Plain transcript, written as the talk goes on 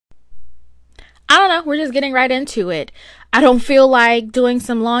I don't know. We're just getting right into it. I don't feel like doing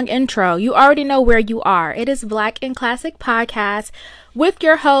some long intro. You already know where you are. It is Black and Classic Podcast with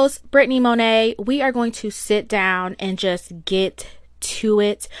your host, Brittany Monet. We are going to sit down and just get to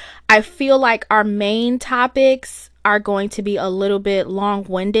it. I feel like our main topics are going to be a little bit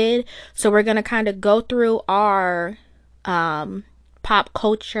long-winded. So we're going to kind of go through our pop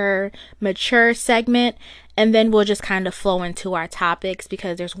culture mature segment, and then we'll just kind of flow into our topics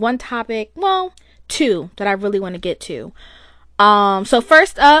because there's one topic, well, two that I really want to get to. So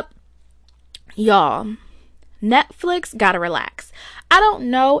first up, y'all, Netflix gotta relax. I don't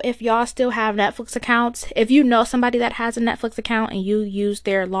know if y'all still have Netflix accounts. If you know somebody that has a Netflix account and you use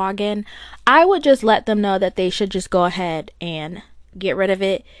their login, I would just let them know that they should just go ahead and get rid of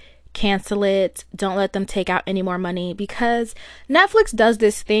it. Cancel it. Don't let them take out any more money, because Netflix does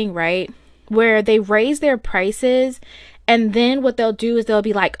this thing, right, where they raise their prices, and then what they'll do is they'll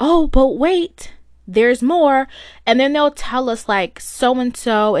be like, oh, but wait, there's more. And then they'll tell us like so and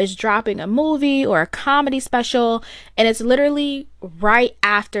so is dropping a movie or a comedy special, and it's literally right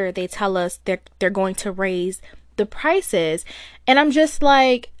after they tell us they're going to raise the prices. And I'm just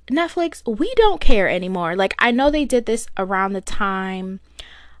like, Netflix, we don't care anymore. Like, I know they did this around the time,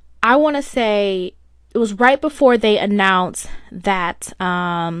 I want to say it was right before they announced that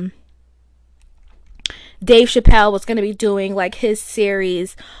Dave Chappelle was going to be doing like his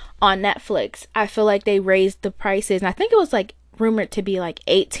series on Netflix. I feel like they raised the prices, and I think it was like rumored to be like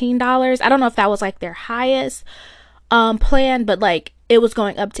 $18. I don't know if that was like their highest plan, but like it was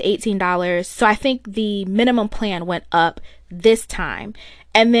going up to $18. So I think the minimum plan went up this time.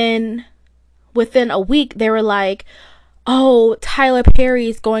 And then within a week they were like, oh, Tyler Perry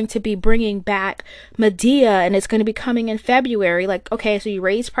is going to be bringing back Madea, and it's going to be coming in February. Like, okay, so you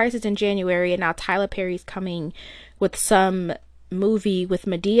raised prices in January, and now Tyler Perry's coming with some movie with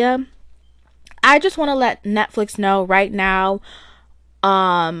Madea. I just want to let Netflix know right now,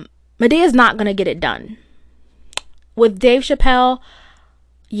 Madea's not going to get it done. With Dave Chappelle,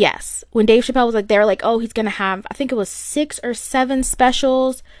 yes. When Dave Chappelle was like, they were like, oh, he's going to have, I think it was 6 or 7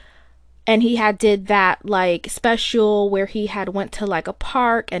 specials. And he had did that like special where he had went to like a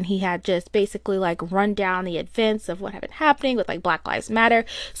park and he had just basically like run down the events of what had been happening with like Black Lives Matter.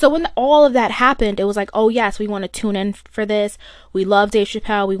 So when all of that happened, it was like, oh yes, we want to tune in for this. We love Dave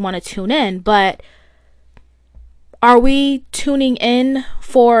Chappelle. We want to tune in. But are we tuning in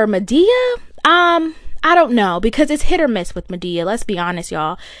for Madea? I don't know, because it's hit or miss with Madea. Let's be honest,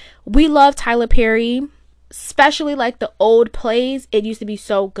 y'all. We love Tyler Perry. Especially like the old plays, it used to be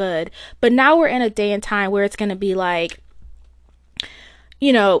so good. But now we're in a day and time where it's going to be like,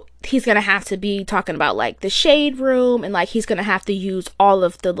 you know, he's going to have to be talking about like the shade room, and like he's going to have to use all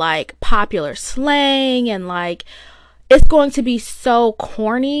of the like popular slang, and like it's going to be so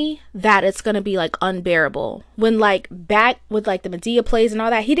corny that it's going to be like unbearable. When like back with like the Madea plays and all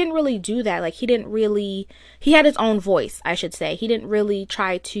that, he didn't really do that. Like he had his own voice, I should say. He didn't really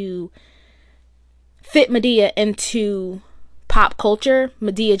try to fit Madea into pop culture.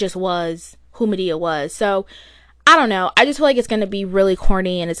 Madea just was who Madea was. So I don't know. I just feel like it's going to be really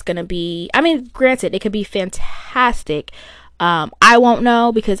corny, and it's going to be, I mean, granted, it could be fantastic. I won't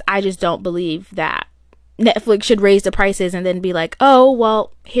know, because I just don't believe that Netflix should raise the prices and then be like, oh,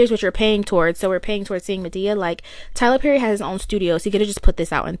 well, here's what you're paying towards. So we're paying towards seeing Madea. Like, Tyler Perry has his own studio, so he could have just put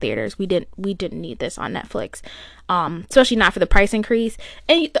this out in theaters. We didn't need this on Netflix. Especially not for the price increase.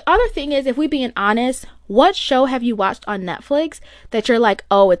 And the other thing is, if we being honest, what show have you watched on Netflix that you're like,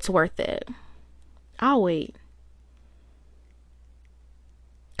 oh, it's worth it? I'll wait.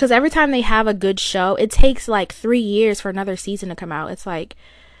 Because every time they have a good show, it takes like 3 years for another season to come out. It's like,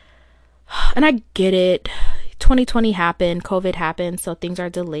 and I get it. 2020 happened, COVID happened, so things are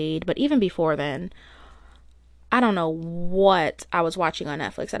delayed. But even before then, I don't know what I was watching on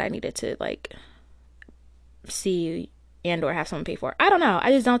Netflix that I needed to like see and or have someone pay for. I don't know.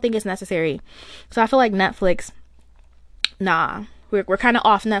 I just don't think it's necessary. So I feel like Netflix, nah, we're kind of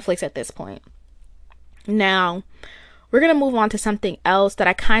off Netflix at this point. Now, we're going to move on to something else that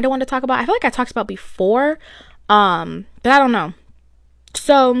I kind of want to talk about. I feel like I talked about before, but I don't know.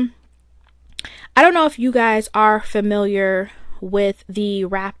 So I don't know if you guys are familiar with the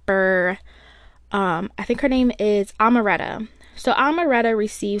rapper, I think her name is Amaretta. So Amaretta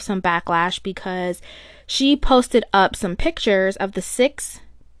received some backlash because she posted up some pictures of the 6,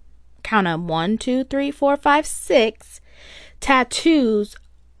 count them, 1, 2, 3, 4, 5, 6 tattoos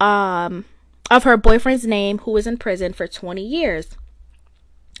of her boyfriend's name, who was in prison for 20 years.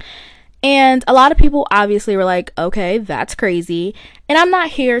 And a lot of people obviously were like, okay, that's crazy. And I'm not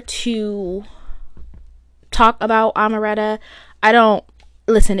here to talk about Amaretta. I don't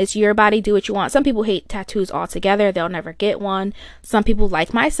listen, it's your body, do what you want. Some people hate tattoos altogether, they'll never get one. Some people,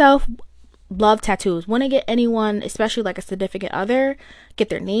 like myself, love tattoos, wouldn't get anyone, especially like a significant other, get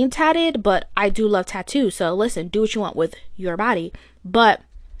their name tatted. But I do love tattoos, so listen, do what you want with your body. But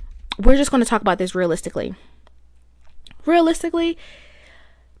we're just going to talk about this realistically.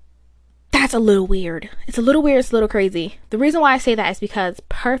 That's a little weird. It's a little weird, it's a little crazy. The reason why I say that is because,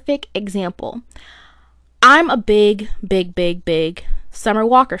 perfect example, I'm a big Summer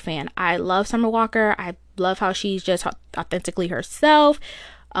Walker fan. I love Summer Walker. I love how she's just authentically herself.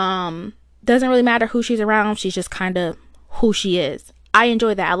 Doesn't really matter who she's around. She's just kind of who she is. I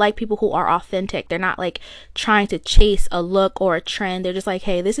enjoy that. I like people who are authentic. They're not like trying to chase a look or a trend. They're just like,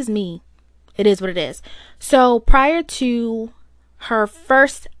 hey, this is me. It is what it is. So prior to her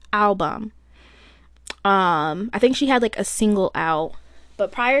first album, I think she had like a single out.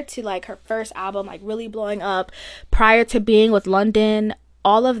 But prior to like her first album, like really blowing up, prior to being with London,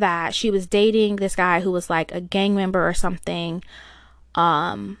 all of that, she was dating this guy who was like a gang member or something.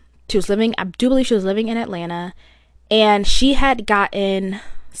 She was living, I do believe she was living in Atlanta, and she had gotten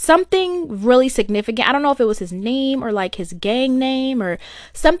something really significant. I don't know if it was his name or like his gang name or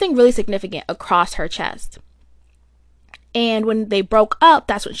something really significant across her chest. And when they broke up,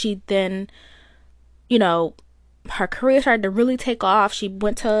 that's when she then, you know, her career started to really take off. She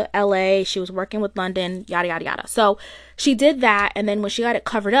went to LA, she was working with London, yada yada yada. So she did that, and then when she got it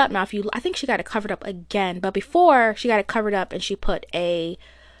covered up, now I think she got it covered up again, but before she got it covered up and she put a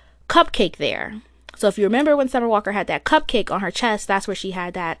cupcake there. So if you remember when Summer Walker had that cupcake on her chest, that's where she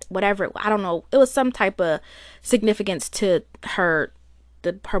had that, whatever, I don't know, it was some type of significance to her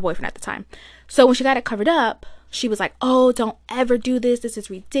boyfriend at the time. So when she got it covered up, she was like, oh, don't ever do this. This is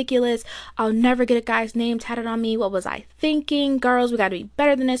ridiculous. I'll never get a guy's name tatted on me. What was I thinking? Girls, we got to be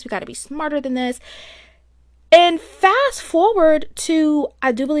better than this. We got to be smarter than this. And fast forward to,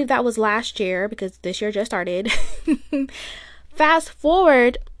 I do believe that was last year because this year just started. Fast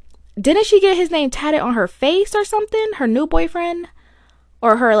forward, didn't she get his name tatted on her face or something? Her new boyfriend,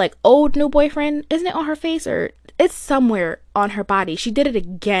 or her like old new boyfriend, isn't it on her face, or it's somewhere on her body? She did it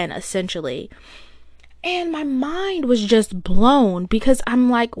again, essentially. And my mind was just blown because I'm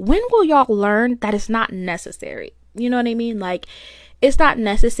like, when will y'all learn that it's not necessary? You know what I mean? Like, it's not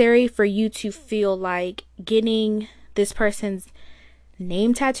necessary for you to feel like getting this person's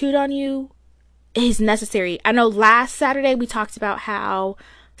name tattooed on you is necessary. I know last Saturday we talked about how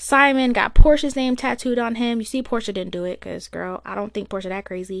Simon got Portia's name tattooed on him. You see, Portia didn't do it because, girl, I don't think Portia that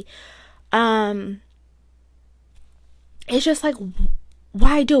crazy. It's just like,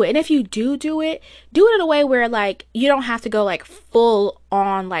 why do it? And if you do it in a way where like you don't have to go like full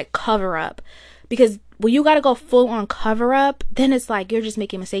on like cover up, because when you gotta go full on cover up, then it's like you're just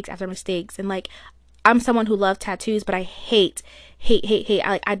making mistakes after mistakes. And like, I'm someone who loves tattoos, but I hate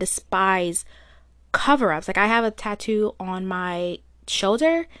I despise cover ups. Like, I have a tattoo on my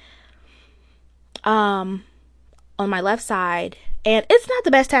shoulder, on my left side, and it's not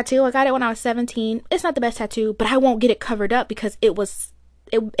the best tattoo. I got it when I was 17. It's not the best tattoo, but I won't get it covered up because it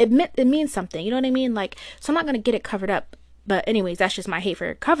means something, you know what I mean? Like, so I'm not gonna get it covered up. But anyways, that's just my hate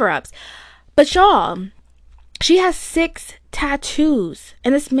for cover-ups. But y'all, she has 6 tattoos,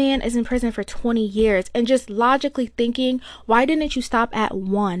 and this man is in prison for 20 years. And just logically thinking, why didn't you stop at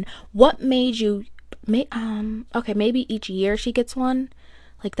 1? What made you okay, maybe each year she gets one,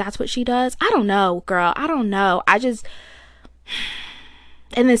 like that's what she does. I don't know, girl, I don't know. And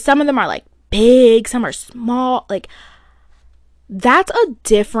then some of them are like big, some are small. Like, that's a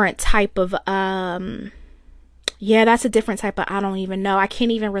different type of that's a different type of, I don't even know. I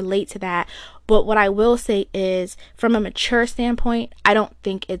can't even relate to that. But what I will say is, from a mature standpoint, I don't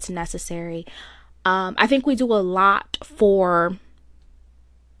think it's necessary. I think we do a lot for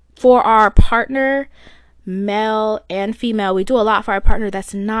our partner, male and female. We do a lot for our partner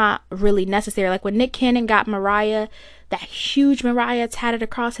that's not really necessary. Like when Nick Cannon got Mariah, that huge Mariah tatted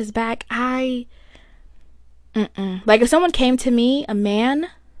across his back, like if someone came to me, a man,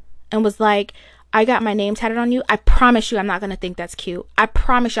 and was like, I got my name tatted on you, I promise you I'm not going to think that's cute. I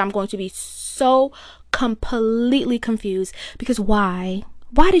promise you I'm going to be so completely confused. Because why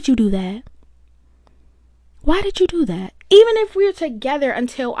did you do that? Why did you do that? Even if we're together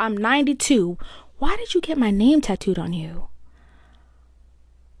until I'm 92, why did you get my name tattooed on you?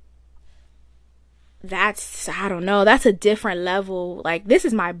 That's, I don't know, that's a different level. Like, this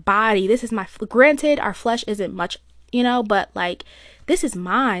is my body, this is my, granted, our flesh isn't much, you know, but like, this is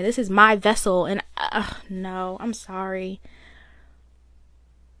my vessel. And no, I'm sorry,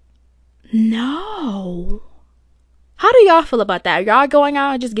 no. How do y'all feel about that? Are y'all going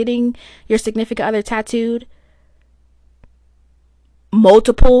out and just getting your significant other tattooed?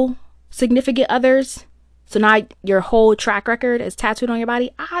 multiple significant others. So now your whole track record is tattooed on your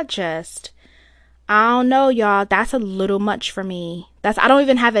body. I don't know, y'all. That's a little much for me. I don't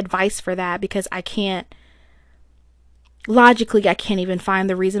even have advice for that because I can't even find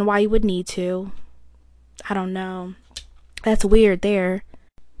the reason why you would need to. I don't know. That's weird there.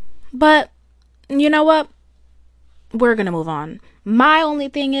 But you know what? We're going to move on. My only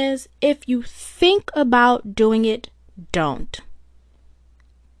thing is, if you think about doing it, don't.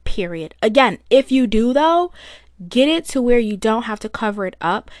 Period. Again, if you do though, get it to where you don't have to cover it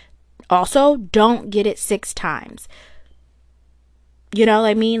up. Also, don't get it 6 times. You know what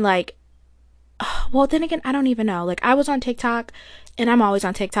I mean? Like, well, then again, I don't even know. Like, I was on TikTok, and I'm always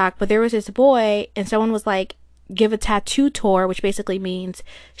on TikTok, but there was this boy, and someone was like, give a tattoo tour, which basically means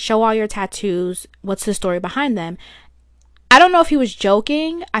show all your tattoos. What's the story behind them? I don't know if he was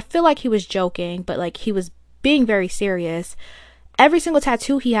joking. I feel like he was joking, but like he was being very serious. Every single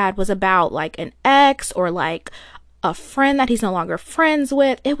tattoo he had was about like an ex or like a friend that he's no longer friends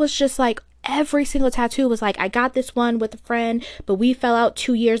with. It was just like every single tattoo was like, I got this one with a friend, but we fell out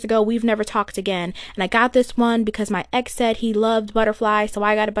 2 years ago. We've never talked again. And I got this one because my ex said he loved butterflies, so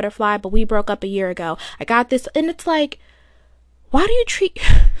I got a butterfly, but we broke up a year ago. I got this. And it's like, why do you treat...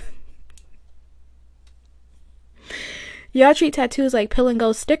 Y'all treat tattoos like pill and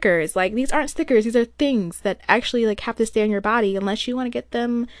go stickers. Like, these aren't stickers. These are things that actually like have to stay on your body unless you want to get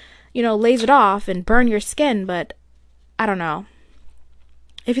them, you know, lasered off and burn your skin. But I don't know.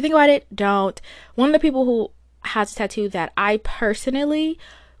 If you think about it, don't. One of the people who has a tattoo that I personally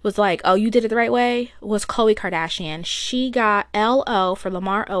was like, oh, you did it the right way, was Khloe Kardashian. She got L-O for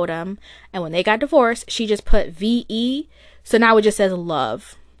Lamar Odom. And when they got divorced, she just put V-E. So now it just says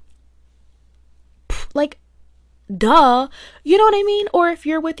love. Like, duh. You know what I mean? Or if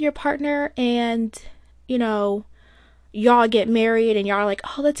you're with your partner and, you know, y'all get married and y'all are like,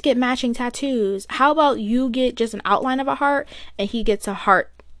 oh, let's get matching tattoos. How about you get just an outline of a heart and he gets a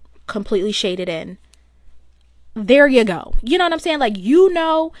heart completely shaded in? There you go. You know what I'm saying? Like, you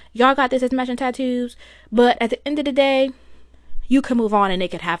know, y'all got this as matching tattoos, but at the end of the day, you can move on and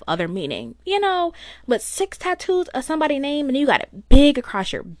it could have other meaning, you know. But 6 tattoos of somebody's name and you got it big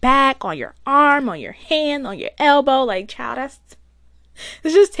across your back, on your arm, on your hand, on your elbow, like, child, that's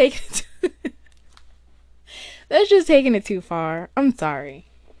just taking it that's just taking it too far. I'm sorry.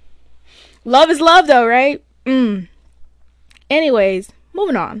 Love is love though, right? Anyways,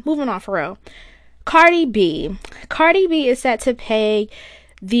 moving on for real. Cardi B is set to pay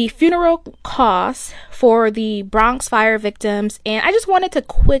the funeral costs for the Bronx fire victims. And I just wanted to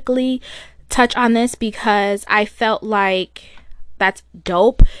quickly touch on this because I felt like that's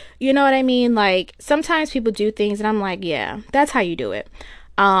dope. You know what I mean? Like, sometimes people do things and I'm like, yeah, that's how you do it.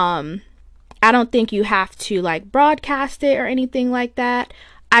 I don't think you have to like broadcast it or anything like that.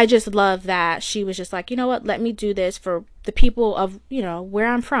 I just love that she was just like, you know what, let me do this for the people of, you know, where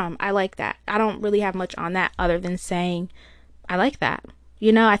I'm from. I like that. I don't really have much on that other than saying I like that.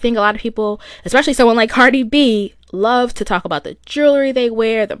 You know, I think a lot of people, especially someone like Cardi B, love to talk about the jewelry they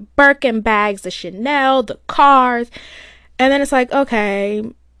wear, the Birkin bags, the Chanel, the cars. And then it's like, okay,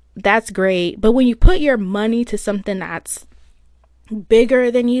 that's great. But when you put your money to something that's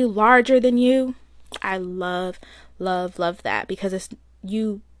bigger than you, larger than you, I love that, because it's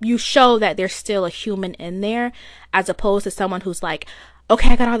you show that there's still a human in there, as opposed to someone who's like,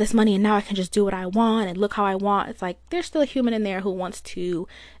 okay, I got all this money and now I can just do what I want and look how I want. It's like, there's still a human in there who wants to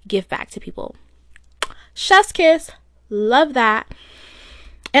give back to people. Chef's kiss. Love that.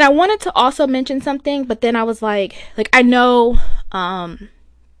 And I wanted to also mention something, but then I was like I know, I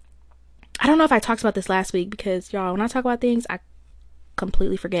don't know if I talked about this last week, because y'all, when I talk about things, I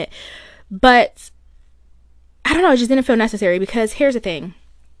completely forget. But I don't know, it just didn't feel necessary, because here's the thing.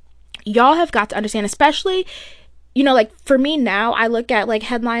 Y'all have got to understand, especially, you know, like for me now, I look at like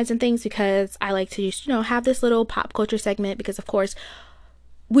headlines and things because I like to just, you know, have this little pop culture segment, because of course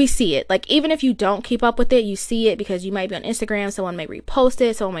we see it. Like, even if you don't keep up with it, you see it because you might be on Instagram, someone may repost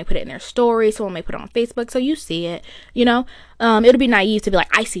it, someone may put it in their story, someone may put it on Facebook, so you see it, you know. It'll be naive to be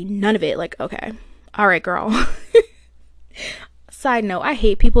like, I see none of it. Like, okay, all right, girl. Side note, I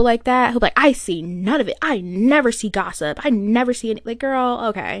hate people like that who like, I see none of it. I never see gossip. I never see any. Like, girl,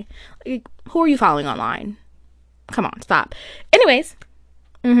 okay. Like, who are you following online? Come on, stop. Anyways,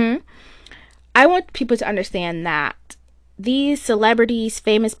 I want people to understand that these celebrities,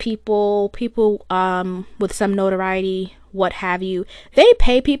 famous people with some notoriety, what have you, they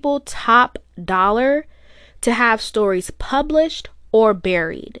pay people top dollar to have stories published or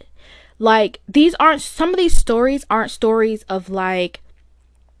buried. Like, some of these stories aren't stories of like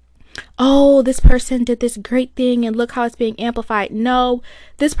oh, this person did this great thing and look how it's being amplified. No,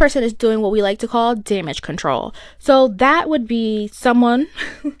 this person is doing what we like to call damage control. So that would be someone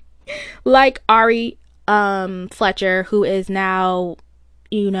like Ari Fletcher, who is now,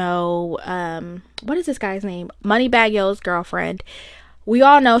 what is this guy's name? Moneybagg Yo's girlfriend. We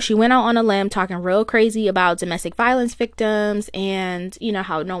all know she went out on a limb talking real crazy about domestic violence victims and,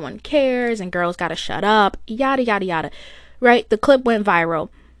 how no one cares and girls gotta shut up, yada, yada, yada. Right? The clip went viral.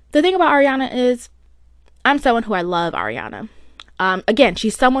 The thing about Ariana is, I'm someone who I love Ariana. Again,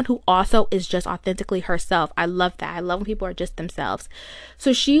 she's someone who also is just authentically herself. I love that. I love when people are just themselves.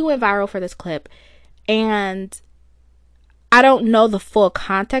 So she went viral for this clip, and I don't know the full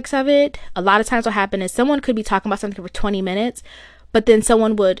context of it. A lot of times what happens is someone could be talking about something for 20 minutes, but then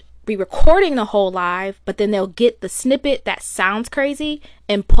someone would be recording the whole live, but then they'll get the snippet that sounds crazy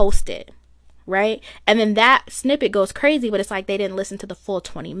and post it. Right? And then that snippet goes crazy, but it's like they didn't listen to the full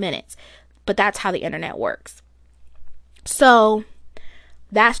 20 minutes. But that's how the internet works. So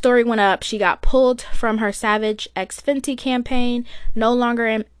that story went up. She got pulled from her Savage X Fenty campaign, no longer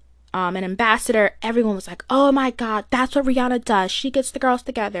an ambassador. Everyone was like, oh my God, that's what Rihanna does. She gets the girls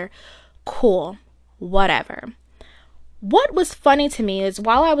together. Cool. Whatever. What was funny to me is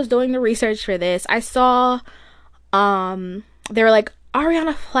while I was doing the research for this, I saw they were like,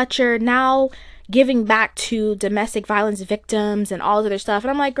 Ariana Fletcher now giving back to domestic violence victims and all this other stuff.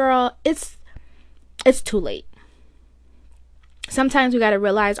 And I'm like, girl, it's too late. Sometimes we got to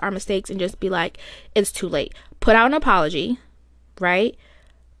realize our mistakes and just be like, it's too late. Put out an apology, right?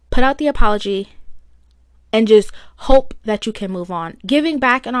 Put out the apology and just hope that you can move on. Giving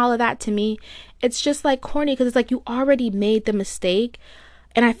back and all of that, to me, it's just like corny because it's like you already made the mistake.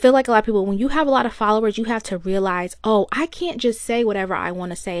 And I feel like a lot of people, when you have a lot of followers, you have to realize, oh, I can't just say whatever I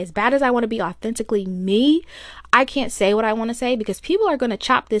want to say. As bad as I want to be authentically me, I can't say what I want to say because people are going to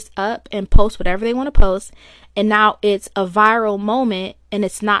chop this up and post whatever they want to post. And now it's a viral moment and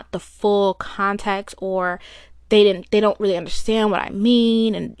it's not the full context, or they don't really understand what I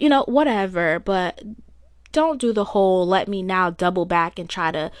mean and, whatever. But don't do the whole let me now double back and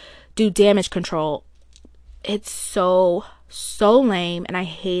try to do damage control. It's so lame and I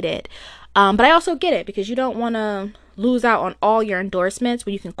hate it. But I also get it because you don't want to lose out on all your endorsements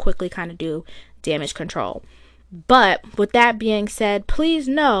when you can quickly kind of do damage control. But with that being said, please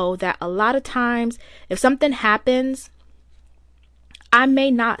know that a lot of times if something happens, I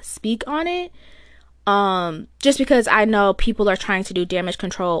may not speak on it just because I know people are trying to do damage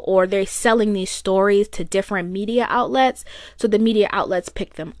control, or they're selling these stories to different media outlets, so the media outlets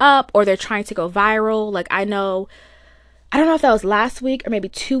pick them up, or they're trying to go viral. Like I don't know if that was last week or maybe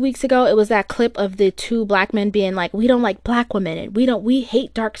 2 weeks ago. It was that clip of the two black men being like, we don't like black women and we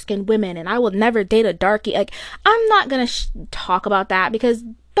hate dark-skinned women and I will never date a darkie. Like, I'm not going to talk about that because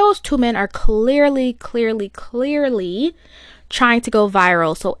those two men are clearly trying to go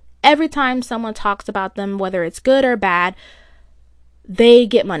viral. So every time someone talks about them, whether it's good or bad, they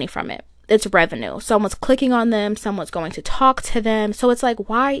get money from it. It's revenue. Someone's clicking on them. Someone's going to talk to them. So it's like,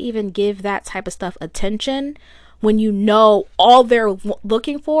 why even give that type of stuff attention when you know all they're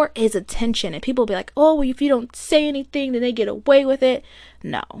looking for is attention? And people will be like, oh, well, if you don't say anything, then they get away with it.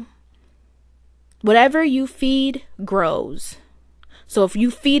 No. Whatever you feed grows. So if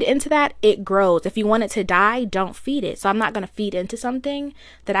you feed into that, it grows. If you want it to die, don't feed it. So I'm not going to feed into something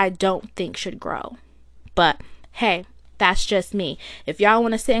that I don't think should grow. But hey, that's just me. If y'all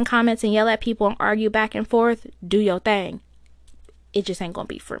want to sit in comments and yell at people and argue back and forth, do your thing. It just ain't going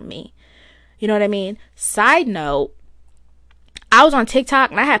to be for me. You know what I mean? Side note, I was on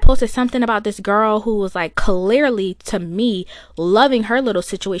TikTok and I had posted something about this girl who was like clearly, to me, loving her little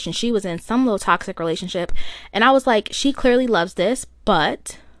situation. She was in some little toxic relationship. And I was like, she clearly loves this,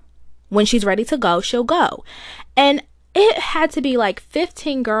 but when she's ready to go, she'll go. And it had to be like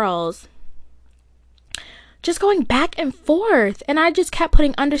 15 girls just going back and forth. And I just kept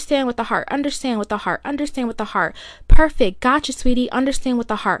putting understand with the heart, understand with the heart, understand with the heart. Perfect. Gotcha, sweetie. Understand with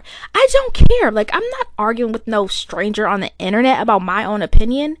the heart. I don't care. Like, I'm not arguing with no stranger on the internet about my own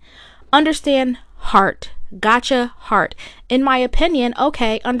opinion. Understand, heart. Gotcha, heart. In my opinion,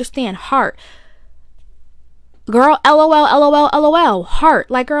 okay, understand, heart. Girl, LOL, heart.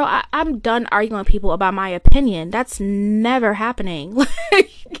 Like, girl, I'm done arguing with people about my opinion. That's never happening.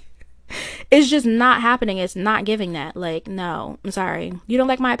 Like, it's just not happening. It's not giving that. Like, no, I'm sorry. You don't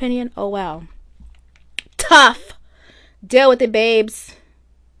like my opinion? Oh, well. Tough. Deal with it, babes.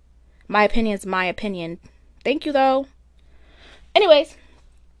 My opinion's my opinion. Thank you, though. Anyways,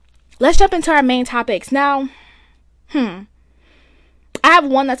 let's jump into our main topics. Now, I have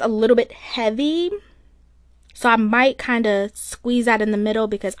one that's a little bit heavy. So I might kind of squeeze that in the middle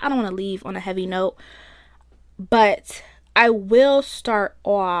because I don't want to leave on a heavy note. But I will start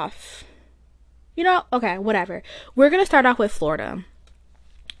off, okay, whatever. We're going to start off with Florida.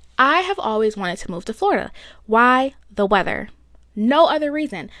 I have always wanted to move to Florida. Why? The weather. No other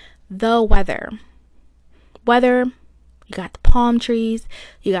reason. The weather. Weather, you got the palm trees,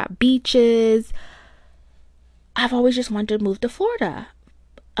 you got beaches. I've always just wanted to move to Florida.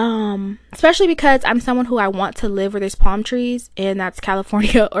 Especially because I'm someone who I want to live where there's palm trees, and that's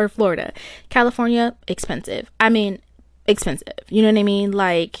California or Florida. California, expensive. I mean, expensive. You know what I mean?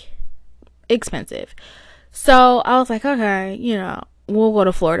 Like, expensive. So I was like, okay, we'll go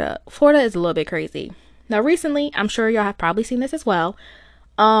to Florida. Florida is a little bit crazy. Now, recently, I'm sure y'all have probably seen this as well.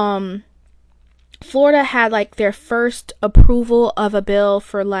 Florida had like their first approval of a bill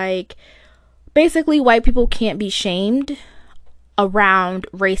for like, basically white people can't be shamed around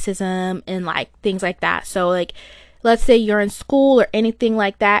racism and like things like that. So like, let's say you're in school or anything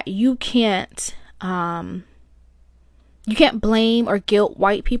like that, you can't blame or guilt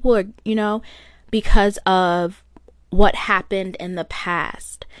white people, or because of what happened in the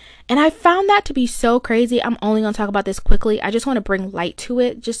past. And I found that to be so crazy. I'm only going to talk about this quickly. I just want to bring light to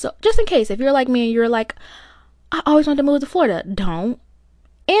it, just in case if you're like me and you're like, I always wanted to move to Florida. Don't.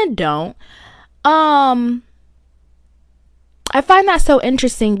 I find that so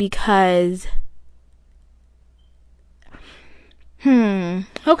interesting because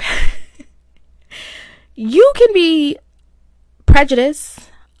okay. You can be prejudiced.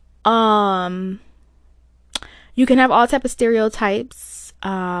 You can have all type of stereotypes.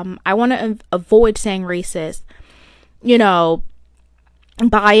 I want to avoid saying racist,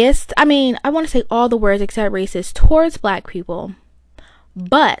 biased. I mean, I want to say all the words except racist towards black people.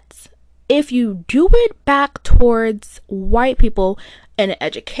 But if you do it back towards white people in an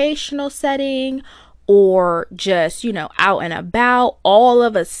educational setting or just, out and about, all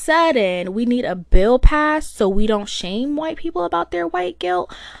of a sudden we need a bill passed so we don't shame white people about their white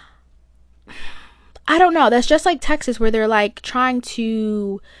guilt. I don't know. That's just like Texas, where they're like trying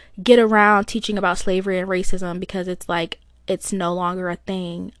to get around teaching about slavery and racism because it's like it's no longer a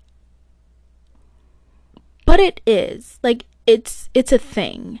thing. But it is. Like it's a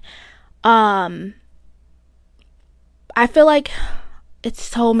thing. I feel like it's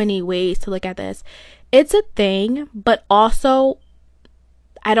so many ways to look at this. It's a thing, but also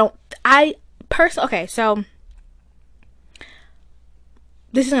okay, so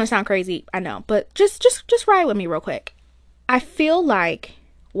this is going to sound crazy, I know, but just ride with me real quick. I feel like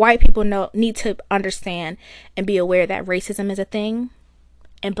white people need to understand and be aware that racism is a thing,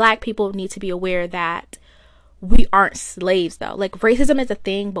 and black people need to be aware that we aren't slaves though. Like, racism is a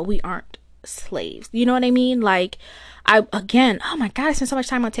thing, but we aren't slaves. You know what I mean? Like, oh my God, I spent so much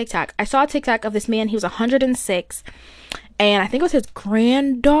time on TikTok. I saw a TikTok of this man. He was 106, and I think it was his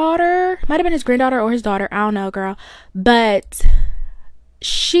granddaughter. Might have been his granddaughter or his daughter. I don't know, girl. But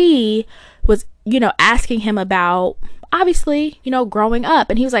she was, asking him about, obviously, growing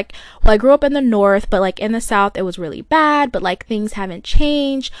up. And he was like, well, I grew up in the North, but like in the South, it was really bad, but like things haven't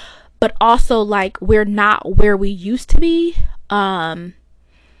changed. But also like, we're not where we used to be. But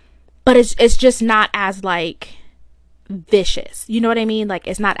it's just not as like vicious. You know what I mean? Like,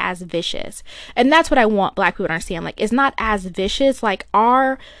 it's not as vicious. And that's what I want black people to understand. Like, it's not as vicious. Like,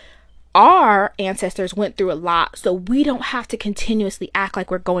 our ancestors went through a lot, so we don't have to continuously act like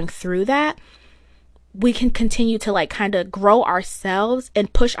we're going through that. We can continue to like kind of grow ourselves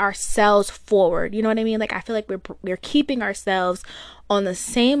and push ourselves forward. You know what I mean? Like, I feel like we're keeping ourselves on the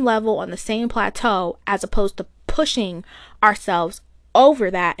same level, on the same plateau, as opposed to pushing ourselves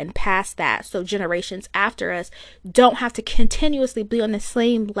over that and past that, so generations after us don't have to continuously be on the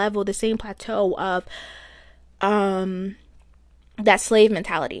same level, the same plateau of that slave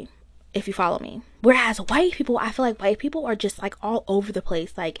mentality, if you follow me. Whereas white people, I feel like white people are just like all over the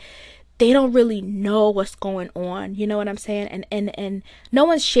place. Like, they don't really know what's going on. You know what I'm saying? And no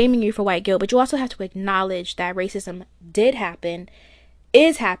one's shaming you for white guilt, but you also have to acknowledge that racism did happen,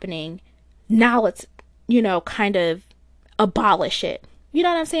 is happening. Now let's, kind of abolish it. You know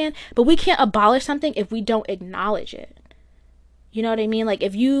what I'm saying? But we can't abolish something if we don't acknowledge it. You know what I mean? Like,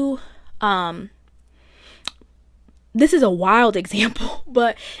 if you, this is a wild example,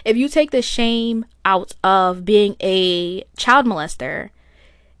 but if you take the shame out of being a child molester,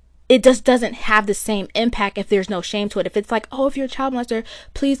 it just doesn't have the same impact if there's no shame to it. If it's like, oh, if you're a child molester,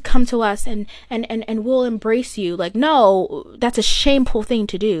 please come to us and we'll embrace you. Like, no, that's a shameful thing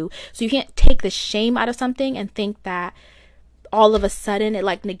to do. So you can't take the shame out of something and think that all of a sudden it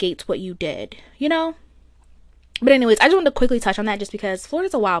like negates what you did, But anyways, I just wanted to quickly touch on that just because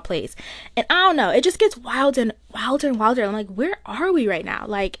Florida's a wild place. And I don't know, it just gets wilder and wilder and wilder. I'm like, where are we right now?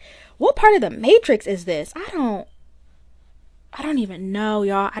 Like, what part of the Matrix is this? I don't even know,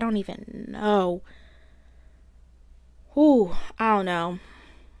 y'all. I don't even know. Ooh, I don't know.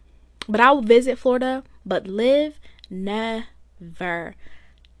 But I will visit Florida, but live, never.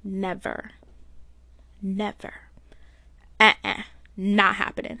 Never. Never. Not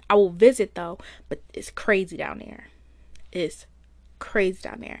happening. I will visit though, but it's crazy down there. It's crazy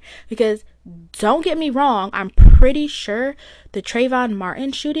down there. Because don't get me wrong, I'm pretty sure the Trayvon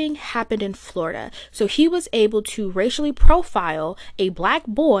Martin shooting happened in Florida. So he was able to racially profile a black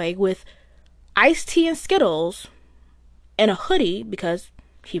boy with iced tea and Skittles and a hoodie because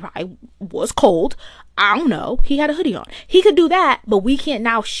he probably was cold. I don't know. He had a hoodie on. He could do that, but we can't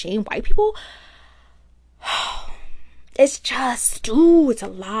now shame white people. It's just, it's a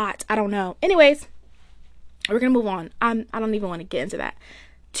lot. I don't know. Anyways, we're going to move on. I don't even want to get into that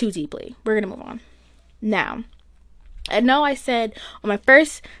too deeply. We're going to move on. Now, I know I said on my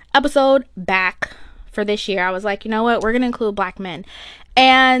first episode back for this year, I was like, you know what? We're going to include black men.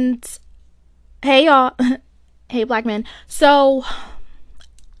 And hey, y'all. Hey, black men. So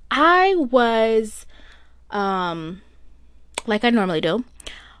I was, like I normally do,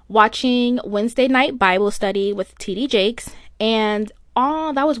 watching Wednesday night Bible study with TD Jakes, and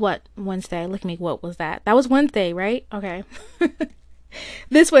that was what, Wednesday? Look at me, what was that? That was Wednesday, right? Okay.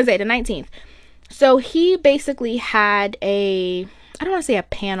 This Wednesday, the 19th. So he basically had I don't want to say a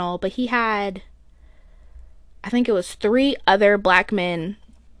panel, but he had, I think it was 3 other black men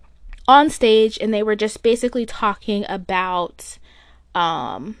on stage, and they were just basically talking about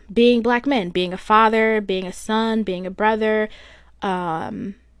being black men, being a father, being a son, being a brother,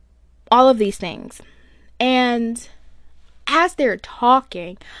 all of these things. And as they're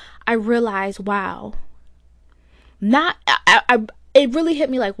talking, I realized, wow, it really hit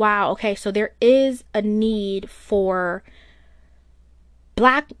me like, wow, okay, so there is a need for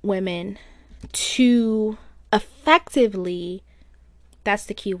black women to effectively, that's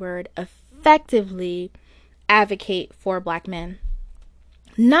the key word, effectively advocate for black men.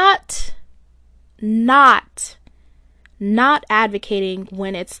 Not advocating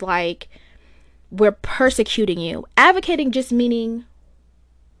when it's like we're persecuting you. Advocating just meaning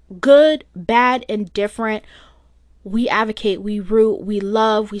good, bad, indifferent. We advocate, we root, we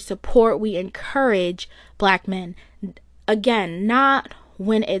love, we support, we encourage black men. Again, not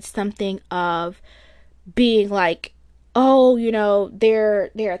when it's something of being like, oh, you know,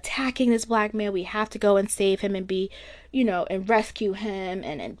 they're attacking this black man, we have to go and save him and be, you know, and rescue him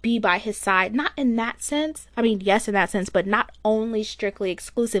and be by his side. Not in that sense. I mean, yes, in that sense, but not only strictly,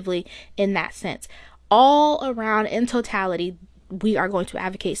 exclusively in that sense. All around, in totality, we are going to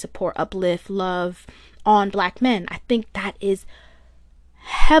advocate, support, uplift, love on black men. I think that is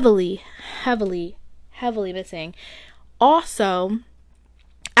heavily missing. Also,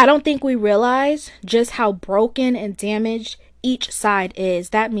 I don't think we realize just how broken and damaged each side is.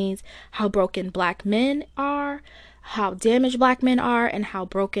 That means how broken black men are, how damaged black men are, and how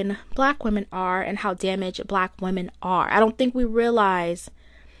broken black women are, and how damaged black women are. I don't think we realize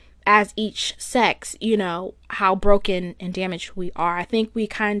as each sex, you know, how broken and damaged we are. I think we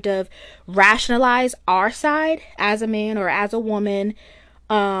kind of rationalize our side as a man or as a woman.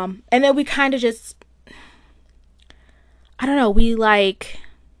 And then we kind of just, I don't know, we like,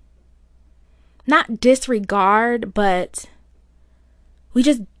 not disregard, but we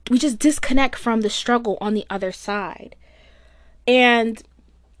just disconnect from the struggle on the other side. And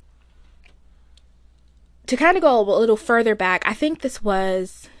to kind of go a little further back, I think this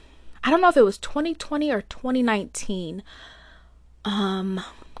was, I don't know if it was 2020 or 2019.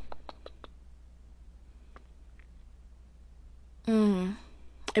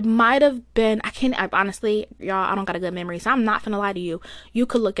 It might have been, I honestly, y'all, I don't got a good memory, so I'm not gonna lie to you. You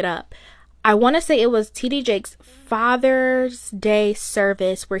could look it up. I want to say it was TD Jakes' Father's Day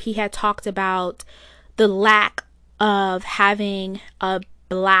service where he had talked about the lack of having a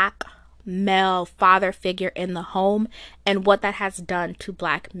black male father figure in the home and what that has done to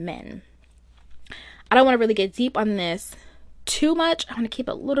black men. I don't want to really get deep on this too much. I want to keep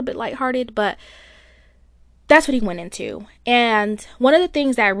it a little bit lighthearted, but that's what he went into. And one of the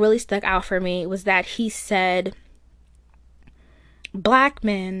things that really stuck out for me was that he said black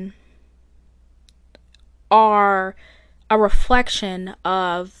men are a reflection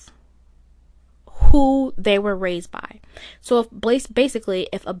of who they were raised by. So if basically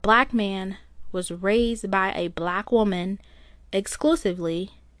if a black man was raised by a black woman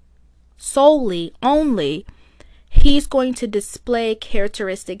exclusively, solely, only, he's going to display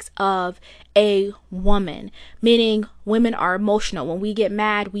characteristics of a woman, meaning women are emotional. When we get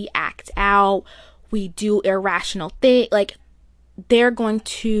mad, we act out, we do irrational things. Like, they're going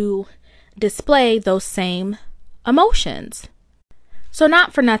to display those same emotions. So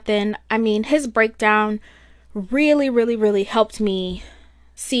not for nothing, I mean, his breakdown really, really, really helped me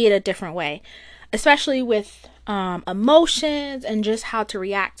see it a different way, especially with emotions and just how to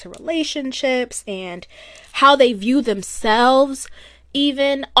react to relationships and how they view themselves,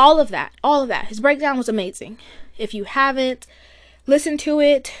 even all of that. His breakdown was amazing. If you haven't listened to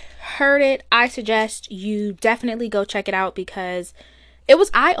it, heard it, I suggest you definitely go check it out, because it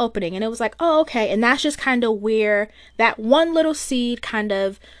was eye-opening, and it was like, oh, okay. And that's just kind of where that one little seed kind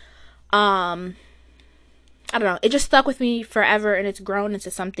of I don't know, it just stuck with me forever, and it's grown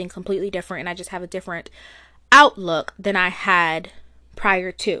into something completely different, and I just have a different outlook than I had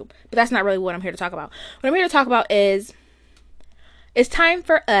prior to. But that's not really what I'm here to talk about. What I'm here to talk about is, it's time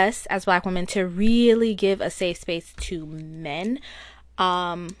for us as Black women to really give a safe space to men.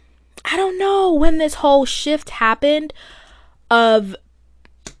 I don't know when this whole shift happened of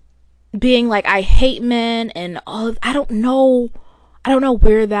being like, I hate men and all of, I don't know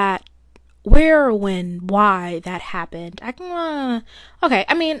where or when, why that happened. Let me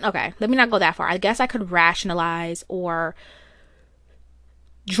not go that far. I guess I could rationalize or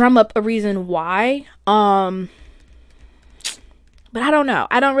drum up a reason why. But I don't know.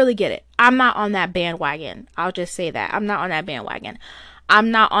 I don't really get it. I'm not on that bandwagon. I'll just say that. I'm not on that bandwagon. I'm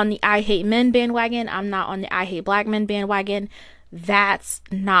not on the I hate men bandwagon. I'm not on the I hate Black men bandwagon. That's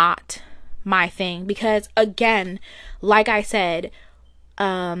not my thing. Because again, like I said,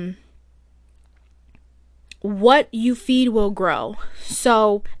 what you feed will grow.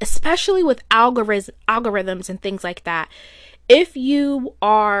 So especially with algorithms and things like that, if you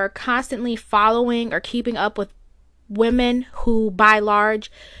are constantly following or keeping up with women who by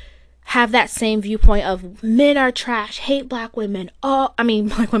large have that same viewpoint of men are trash, hate Black women,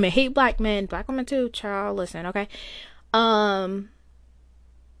 Black women hate Black men, Black women too, child, listen, okay,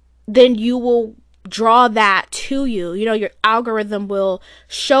 then you will draw that to you. You know, your algorithm will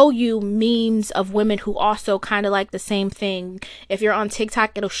show you memes of women who also kind of like the same thing. If you're on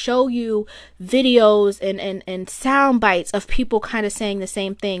TikTok, it'll show you videos and sound bites of people kind of saying the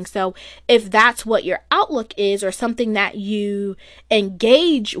same thing. So if that's what your outlook is, or something that you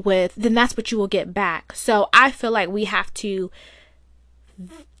engage with, then that's what you will get back. So I feel like we have to,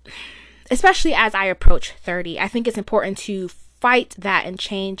 especially as I approach 30, I think it's important to fight that and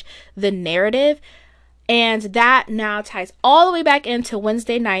change the narrative. And that now ties all the way back into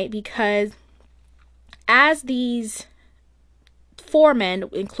Wednesday night, because as these 4 men,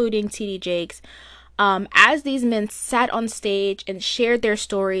 including TD Jakes, as these men sat on stage and shared their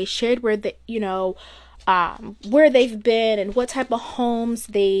story, shared where where they've been and what type of homes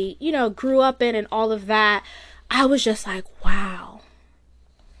they, grew up in and all of that, I was just like, wow.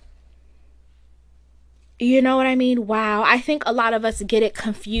 You know what I mean? Wow. I think a lot of us get it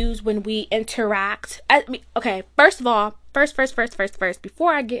confused when we interact. Okay, first of all,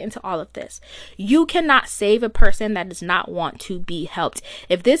 before I get into all of this, you cannot save a person that does not want to be helped.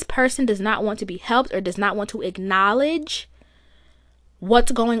 If this person does not want to be helped or does not want to acknowledge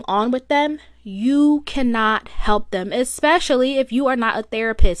what's going on with them, you cannot help them, especially if you are not a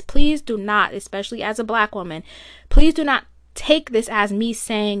therapist. Please do not, especially as a Black woman, please do not take this as me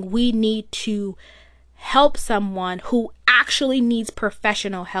saying we need to help someone who actually needs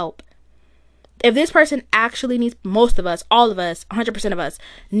professional help. If this person actually needs, most of us, all of us, 100% of us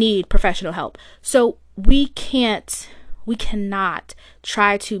need professional help. So we cannot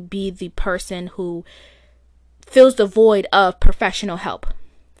try to be the person who fills the void of professional help.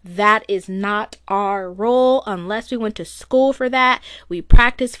 That is not our role unless we went to school for that, we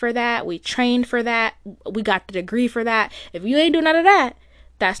practiced for that, we trained for that, we got the degree for that. If you ain't do none of that,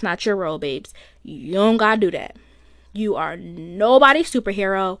 that's not your role, babes. You don't gotta do that. You are nobody's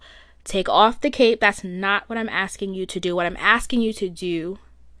superhero. Take off the cape. That's not what I'm asking you to do. What I'm asking you to do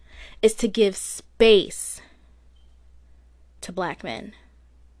is to give space to Black men.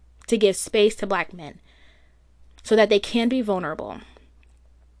 To give space to Black men so that they can be vulnerable.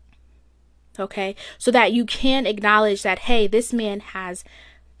 Okay? So that you can acknowledge that, hey, this man has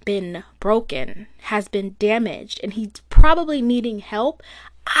been broken, has been damaged, and he's probably needing help.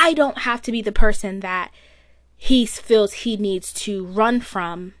 I don't have to be the person that he feels he needs to run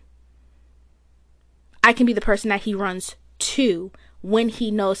from. I can be the person that he runs to when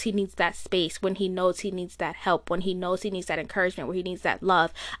he knows he needs that space, when he knows he needs that help, when he knows he needs that encouragement, where he needs that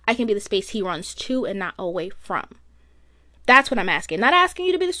love. I can be the space he runs to and not away from. That's what I'm asking. Not asking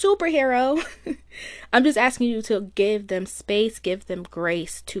you to be the superhero. I'm just asking you to give them space, give them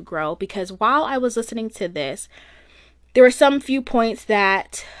grace to grow. Because while I was listening to this, there were some few points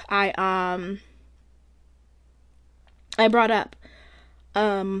that I brought up.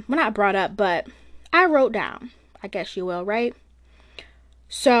 Well, not brought up, but I wrote down, I guess you will, right?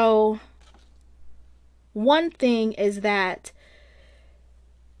 So one thing is that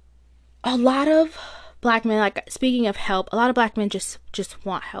a lot of black men, like, speaking of help, a lot of black men just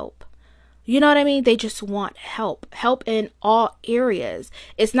want help. You know what I mean? They just want help in all areas.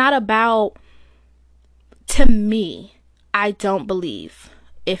 It's not about, to me, I don't believe,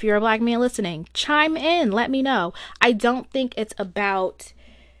 if you're a black man listening, chime in, let me know. I don't think it's about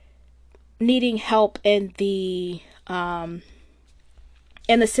needing help in the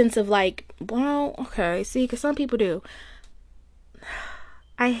sense of like, well, okay, see, because some people do.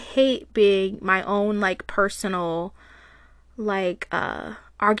 I hate being my own like personal like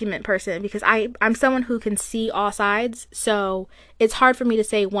argument person, because I'm someone who can see all sides, so it's hard for me to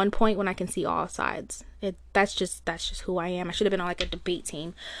say one point when I can see all sides. That's just who I am. I should have been on like a debate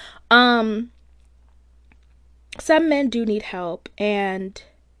team. Some men do need help, and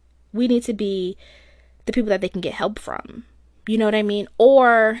we need to be the people that they can get help from. You know what I mean?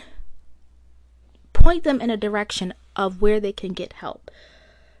 Or point them in a direction of where they can get help.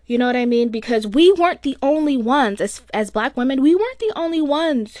 You know what I mean? Because we weren't the only ones, as black women, we weren't the only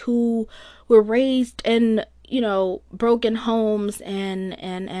ones who were raised in, you know, broken homes and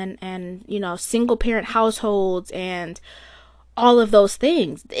you know, single parent households and all of those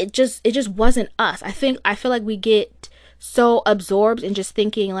things. It just wasn't us. I feel like we get so absorbed in just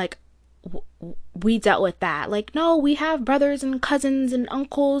thinking like we dealt with that. Like, no, we have brothers and cousins and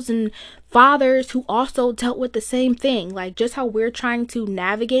uncles and fathers who also dealt with the same thing. Like, just how we're trying to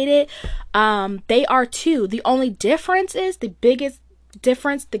navigate it, they are too. The only difference is, the biggest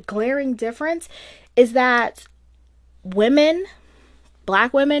difference, the glaring difference, is that women,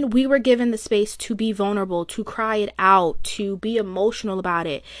 black women, we were given the space to be vulnerable, to cry it out, to be emotional about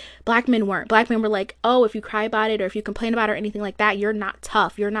it. Black men weren't. Black men were like, oh, if you cry about it or if you complain about it or anything like that, you're not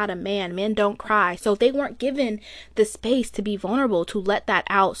tough. You're not a man. Men don't cry. So they weren't given the space to be vulnerable, to let that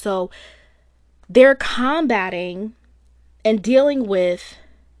out. So they're combating and dealing with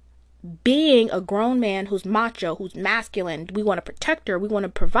being a grown man who's macho, who's masculine. We want a protector, we want a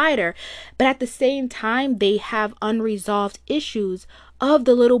provider, but at the same time they have unresolved issues of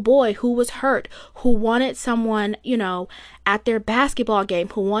the little boy who was hurt, who wanted someone, you know, at their basketball game,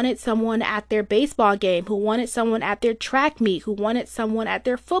 who wanted someone at their baseball game, who wanted someone at their track meet, who wanted someone at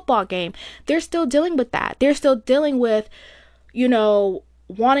their football game. They're still dealing with that. They're still dealing with, you know,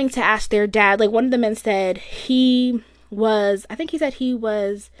 wanting to ask their dad. Like, one of the men said he was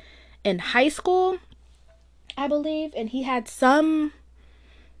in high school, I believe, and he had some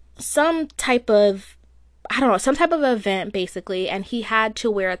type of, I don't know, some type of event basically, and he had to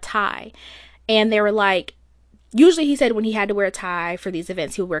wear a tie. And they were like, usually he said when he had to wear a tie for these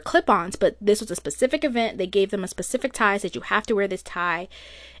events, he would wear clip-ons, but this was a specific event. They gave them a specific tie, said you have to wear this tie.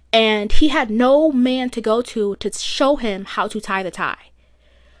 And he had no man to go to show him how to tie the tie.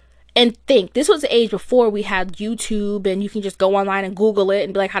 And think, this was the age before we had YouTube and you can just go online and Google it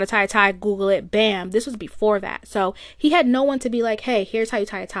and be like, how to tie a tie, Google it, bam. This was before that. So he had no one to be like, hey, here's how you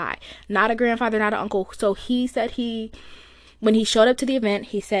tie a tie. Not a grandfather, not an uncle. So he said when he showed up to the event,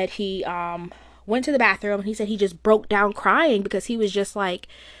 he said he went to the bathroom and he said he just broke down crying because he was just like,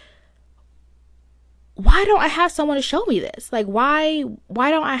 why don't I have someone to show me this? Like, why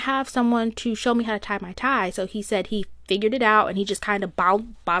don't I have someone to show me how to tie my tie? So he said he figured it out and he just kind of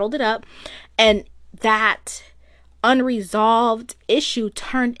bottled it up. And that unresolved issue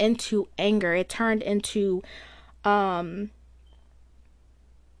turned into anger. It turned into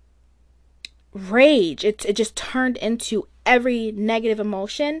rage. It just turned into every negative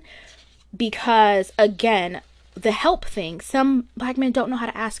emotion because, again, the help thing. Some black men don't know how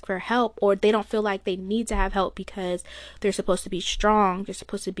to ask for help, or they don't feel like they need to have help because they're supposed to be strong, they're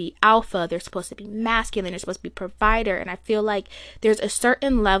supposed to be alpha, they're supposed to be masculine, they're supposed to be provider. And I feel like there's a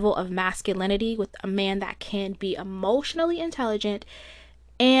certain level of masculinity with a man that can be emotionally intelligent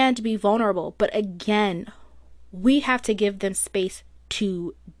and be vulnerable. But again, we have to give them space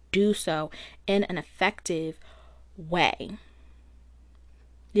to do so in an effective way.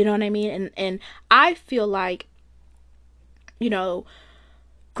 You know what I mean? And I feel like, you know,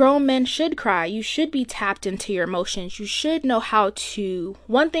 grown men should cry. You should be tapped into your emotions. You should know how to.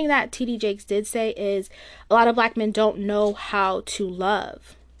 One thing that TD Jakes did say is a lot of black men don't know how to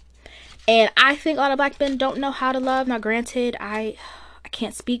love. And I think a lot of black men don't know how to love. Now, granted, I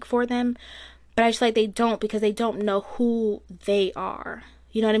can't speak for them, But I just feel like they don't, because they don't know who they are.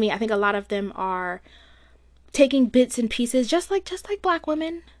 You know what I mean? I think a lot of them are taking bits and pieces, just like Black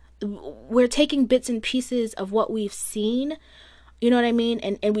women. We're taking bits and pieces of what we've seen. You know what I mean?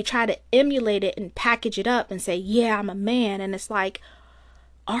 And we try to emulate it and package it up and say, yeah, I'm a man. And it's like,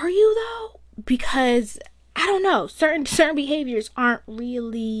 are you though? Because I don't know, certain behaviors aren't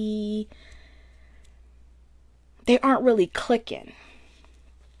really clicking.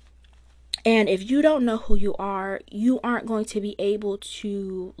 And if you don't know who you aren't going to be able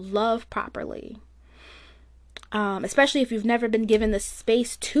to love properly. Especially if you've never been given the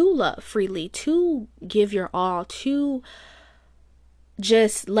space to love freely, to give your all, to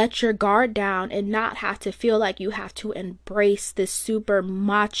just let your guard down and not have to feel like you have to embrace this super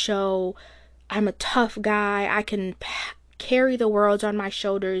macho, I'm a tough guy, I can carry the world on my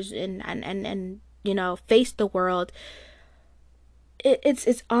shoulders and you know, face the world.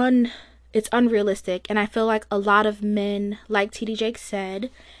 It's unrealistic. And I feel like a lot of men, like TD Jakes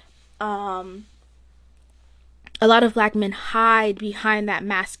said, a lot of Black men hide behind that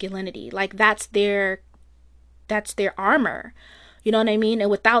masculinity. Like that's their armor. You know what I mean?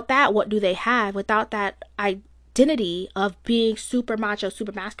 And without that, what do they have? Without that identity of being super macho,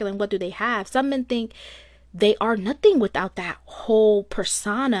 super masculine, what do they have? Some men think they are nothing without that whole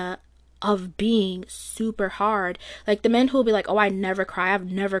persona of being super hard. Like the men who will be like, oh, I never cry.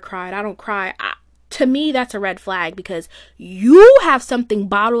 I've never cried. I don't cry. To me, that's a red flag, because you have something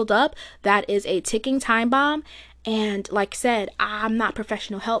bottled up that is a ticking time bomb. And like I said, I'm not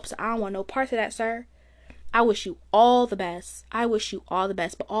professional help, so I don't want no parts of that, sir. I wish you all the best. I wish you all the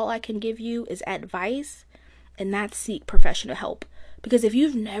best. But all I can give you is advice, and that's seek professional help. Because if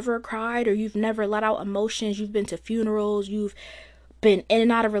you've never cried, or you've never let out emotions, you've been to funerals, you've been in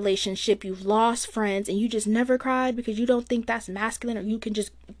and out of relationship, you've lost friends, and you just never cried because you don't think that's masculine, or you can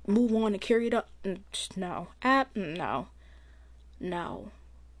just move on and carry it up. No. No. No.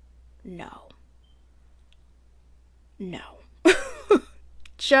 No. No.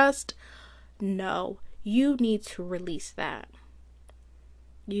 Just no. You need to release that.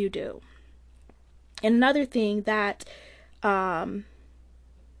 You do. And another thing that TD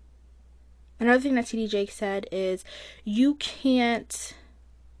Jakes said is you can't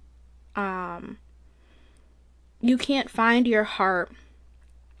find your heart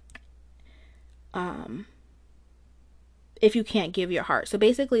if you can't give your heart. So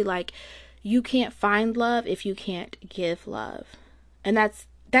basically, like, you can't find love if you can't give love. And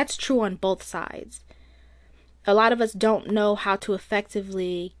that's true on both sides. A lot of us don't know how to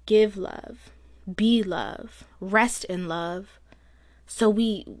effectively give love, be love, rest in love. So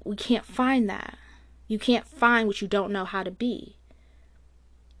we can't find that. You can't find what you don't know how to be.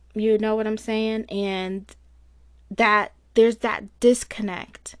 You know what I'm saying? And that there's that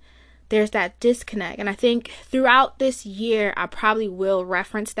disconnect. There's that disconnect. And I think throughout this year, I probably will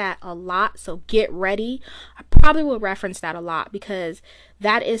reference that a lot. So get ready. I probably will reference that a lot, because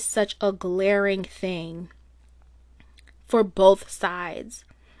that is such a glaring thing for both sides.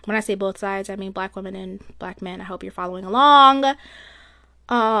 When I say both sides, I mean Black women and Black men. I hope you're following along.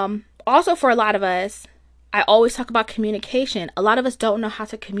 Also, for a lot of us, I always talk about communication. A lot of us don't know how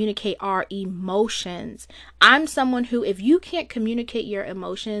to communicate our emotions. I'm someone who, if you can't communicate your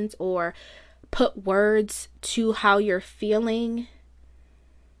emotions or put words to how you're feeling,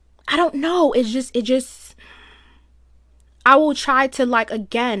 I don't know. It just, I will try to, like,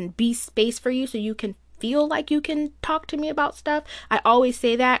 again, be space for you so you can feel like you can talk to me about stuff. I always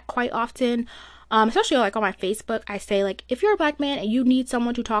say that quite often. Especially like on my Facebook, I say, like, if you're a Black man and you need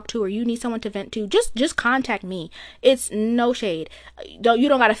someone to talk to, or you need someone to vent to, just contact me. It's no shade. You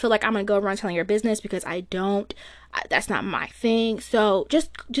don't gotta feel like I'm gonna go around telling your business, because I don't. That's not my thing. So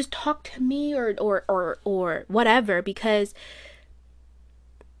just talk to me or whatever, because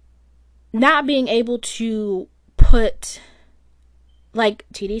not being able to put, like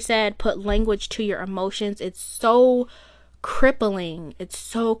TD said, put language to your emotions, it's so crippling. It's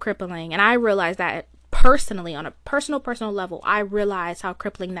so crippling. And I realize that personally, on a personal level, I realize how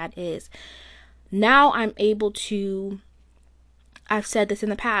crippling that is. Now I'm able to, I've said this in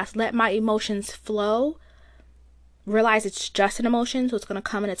the past, let my emotions flow, realize it's just an emotion, so it's going to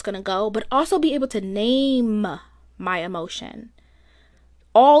come and it's going to go, but also be able to name my emotion.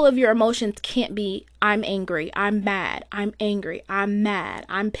 All of your emotions can't be, I'm angry, I'm mad, I'm angry, I'm mad,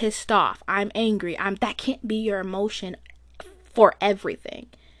 I'm pissed off, I'm angry. That can't be your emotion for everything.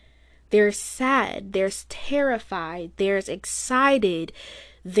 There's sad, there's terrified, there's excited,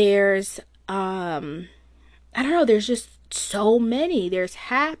 there's I don't know, there's just so many. There's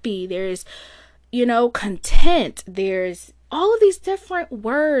happy, there's, content, there's all of these different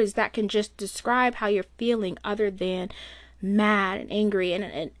words that can just describe how you're feeling other than mad and angry.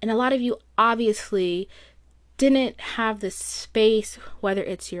 And a lot of you obviously didn't have the space, whether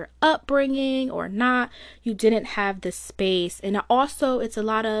it's your upbringing or not, you didn't have the space. And also, it's a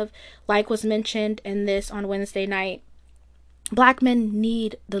lot of, like was mentioned in this on Wednesday night, Black men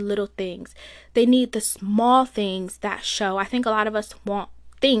need the little things. They need the small things that show. I think a lot of us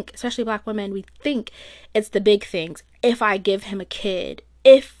think, especially Black women, we think it's the big things. If I give him a kid,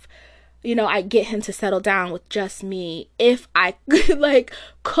 if I get him to settle down with just me, if I like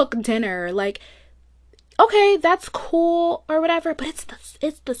cook dinner, like, okay, that's cool or whatever, but it's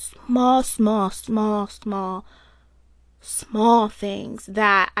the small things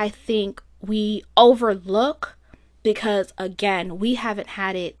that I think we overlook because, again, we haven't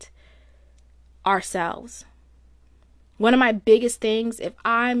had it ourselves. One of my biggest things, if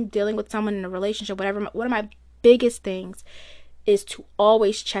I'm dealing with someone in a relationship, whatever, one of my biggest things is to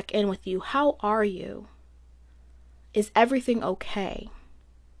always check in with you. How are you? Is everything okay?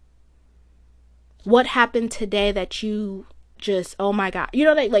 What happened today that you just, oh my God,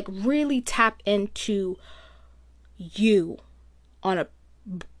 like really tap into you on a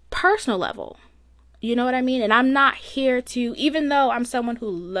personal level. You know what I mean? And I'm not here to, even though I'm someone who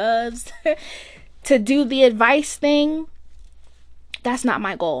loves to do the advice thing, that's not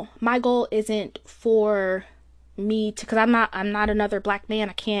my goal. My goal isn't for me to, because I'm not another Black man.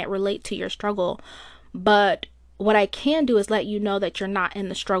 I can't relate to your struggle. But what I can do is let you know that you're not in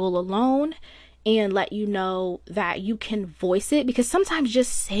the struggle alone, and let you know that you can voice it, because sometimes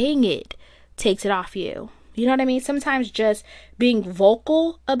just saying it takes it off you. You know what I mean? Sometimes just being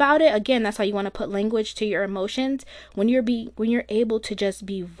vocal about it. Again, that's why you want to put language to your emotions. When you're able to just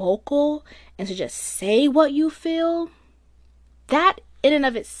be vocal and to just say what you feel, that in and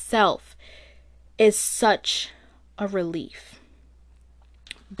of itself is such a relief.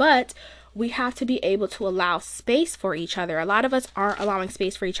 But we have to be able to allow space for each other. A lot of us aren't allowing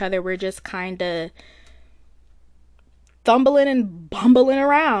space for each other. We're just kind of thumbling and bumbling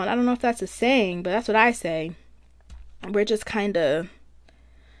around. I don't know if that's a saying, but that's what I say. We're just kind of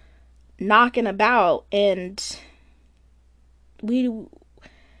knocking about, and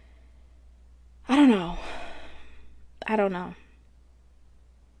I don't know.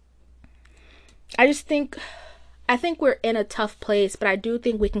 I think we're in a tough place, but I do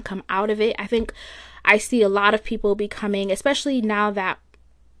think we can come out of it. I see a lot of people becoming, especially now that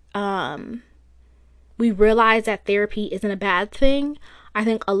we realize that therapy isn't a bad thing. I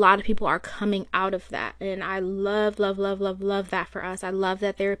think a lot of people are coming out of that. And I love that for us. I love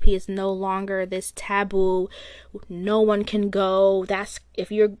that therapy is no longer this taboo. No one can go. That's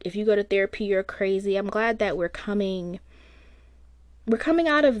if you go to therapy, you're crazy. I'm glad that we're coming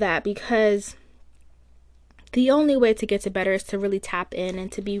out of that, because the only way to get to better is to really tap in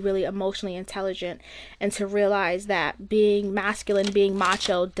and to be really emotionally intelligent, and to realize that being masculine, being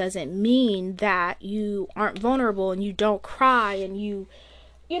macho doesn't mean that you aren't vulnerable and you don't cry and you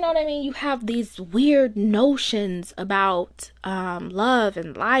know what I mean? You have these weird notions about love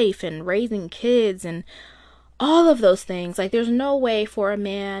and life and raising kids and all of those things. Like, there's no way for a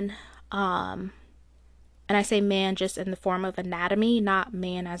man, and I say man just in the form of anatomy, not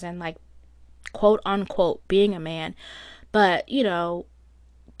man as in like quote unquote being a man, but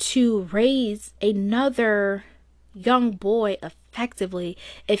to raise another young boy effectively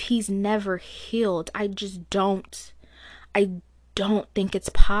if he's never healed. I don't think it's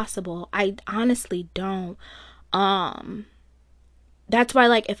possible. I honestly don't. That's why,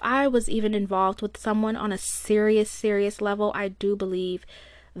 like, if I was even involved with someone on a serious level, I do believe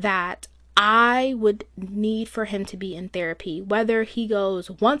that I would need for him to be in therapy, whether he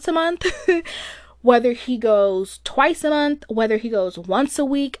goes once a month, whether he goes twice a month, whether he goes once a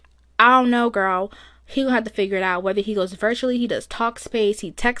week. I don't know, girl. He'll have to figure it out. Whether he goes virtually, he does Talkspace,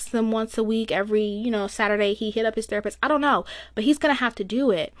 he texts them once a week, every, Saturday he hit up his therapist. I don't know, but he's going to have to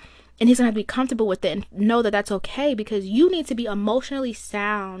do it. And he's going to have to be comfortable with it and know that that's okay, because you need to be emotionally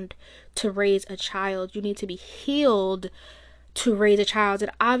sound to raise a child. You need to be healed to raise a child. And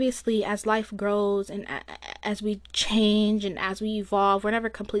obviously, as life grows and as we change and as we evolve, we're never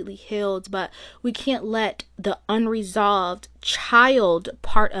completely healed, but we can't let the unresolved child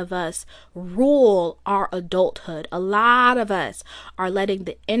part of us rule our adulthood. A lot of us are letting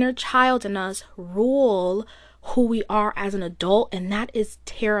the inner child in us rule who we are as an adult, and that is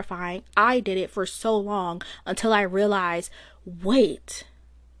terrifying. I did it for so long until I realized, wait,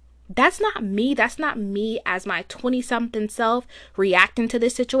 that's not me. That's not me as my 20-something self reacting to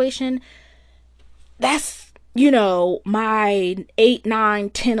this situation. That's, my 8, 9,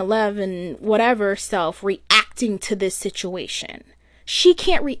 10, 11, whatever self reacting reacting to this situation. She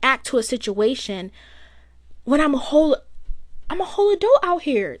can't react to a situation when I'm a whole adult out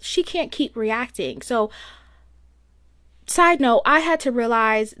here. She can't keep reacting. So, side note, I had to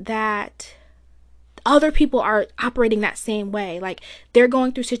realize that other people are operating that same way. Like, they're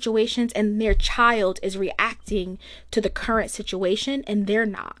going through situations and their child is reacting to the current situation and they're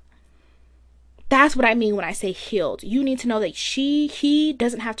not. That's what I mean when I say healed. You need to know that he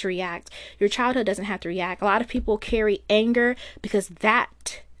doesn't have to react. Your childhood doesn't have to react. A lot of people carry anger because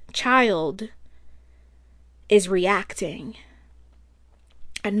that child is reacting.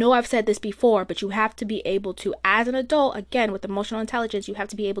 I know I've said this before, but you have to be able to, as an adult, again, with emotional intelligence, you have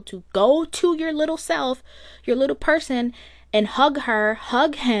to be able to go to your little self, your little person, and hug her,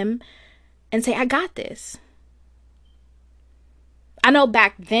 hug him, and say, I got this. I know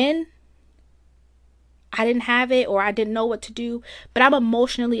back then, I didn't have it or I didn't know what to do, but I'm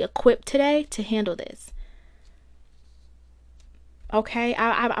emotionally equipped today to handle this. Okay?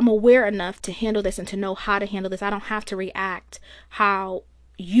 I'm aware enough to handle this and to know how to handle this. I don't have to react how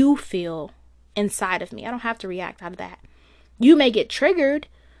you feel inside of me. I don't have to react out of that. You may get triggered.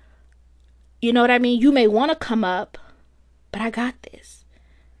 You know what I mean? You may want to come up, but I got this.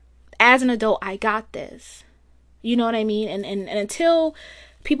 As an adult, I got this. You know what I mean? And until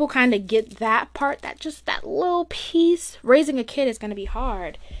people kind of get that part, that little piece, raising a kid is going to be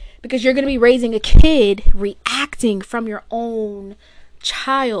hard because you're going to be raising a kid reacting from your own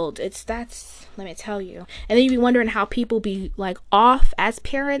child. Let me tell you. And then you be wondering how people be like off as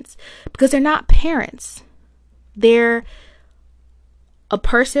parents because they're not parents. They're a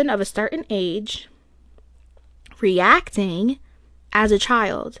person of a certain age reacting as a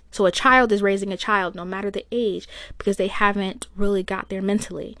child. So a child is raising a child no matter the age because they haven't really got there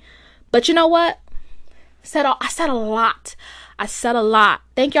mentally. But you know what? I said a lot.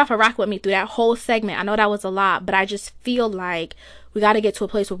 Thank y'all for rocking with me through that whole segment. I know that was a lot, but I just feel like we got to get to a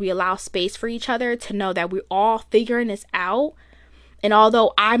place where we allow space for each other to know that we're all figuring this out. And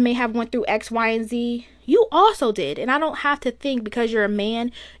although I may have went through X, Y, and Z, you also did. And I don't have to think because you're a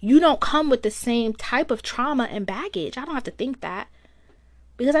man, you don't come with the same type of trauma and baggage. I don't have to think that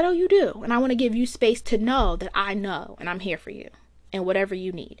because I know you do. And I want to give you space to know that I know and I'm here for you and whatever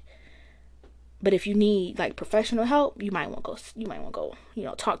you need. But if you need like professional help, you might want to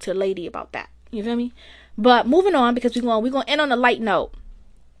go, talk to a lady about that. You feel me? But moving on, because we're going to end on a light note.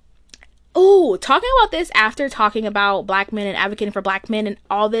 Ooh, talking about this after talking about black men and advocating for black men and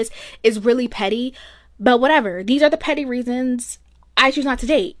all this is really petty. But whatever. These are the petty reasons I choose not to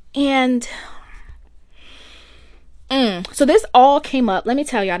date. And so this all came up. Let me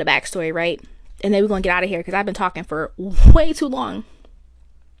tell y'all the backstory, right? And then we're going to get out of here because I've been talking for way too long.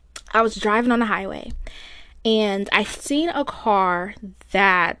 I was driving on the highway and I seen a car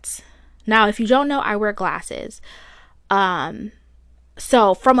that... Now, if you don't know, I wear glasses.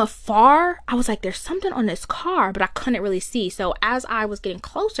 So from afar, I was like, there's something on this car, but I couldn't really see. So as I was getting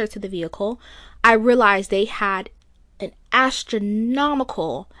closer to the vehicle, I realized they had an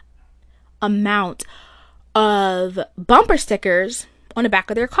astronomical amount of bumper stickers on the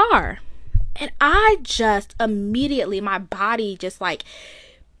back of their car. And I just immediately, my body just like,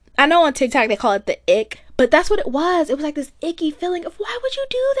 I know on TikTok they call it the ick, but that's what it was. It was like this icky feeling of, why would you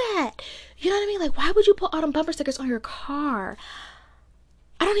do that? You know what I mean? Like, why would you put all them bumper stickers on your car?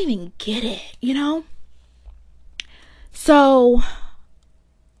 I don't even get it, you know? So,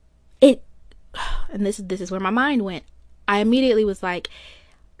 and this is where my mind went. I immediately was like,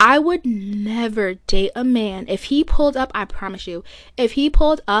 I would never date a man. If he pulled up, I promise you, if he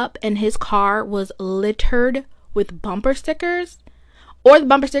pulled up and his car was littered with bumper stickers, or the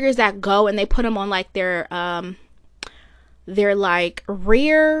bumper stickers that go and they put them on like their like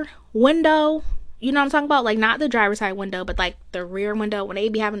rear window. You know what I'm talking about? Like not the driver's side window, but like the rear window when they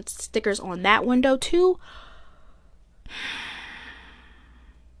be having stickers on that window too.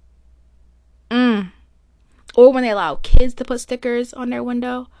 Or when they allow kids to put stickers on their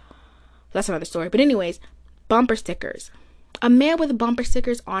window. That's another story. But anyways, bumper stickers. A man with bumper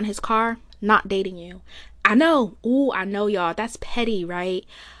stickers on his car, not dating you. I know. Ooh, I know, y'all. That's petty, right?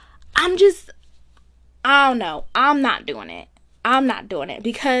 I don't know. I'm not doing it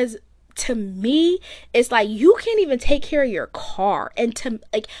because to me, it's like you can't even take care of your car. And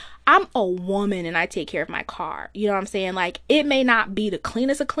I'm a woman and I take care of my car. You know what I'm saying? Like, it may not be the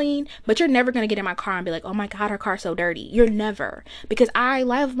cleanest of clean, but you're never going to get in my car and be like, oh my God, her car's so dirty. You're never. Because I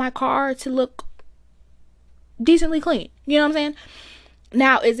love my car to look decently clean. You know what I'm saying?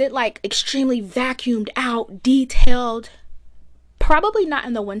 Now, is it like extremely vacuumed out, detailed? Probably not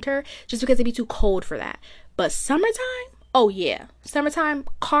in the winter, just because it'd be too cold for that. But summertime, Oh yeah, summertime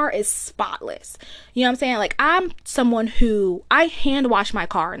car is spotless. You know what I'm saying? Like, I'm someone who, I hand wash my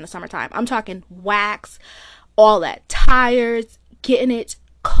car in the summertime. I'm talking wax, all that, tires, getting it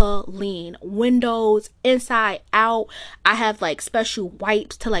clean, windows inside out. I have like special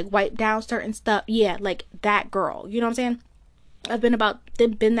wipes to like wipe down certain stuff. Yeah, like that girl. You know what I'm saying? I've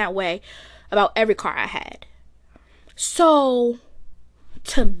been that way about every car I had. So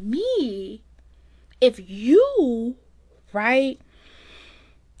to me, if you, right,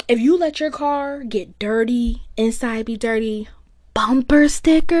 if you let your car get dirty, inside be dirty, bumper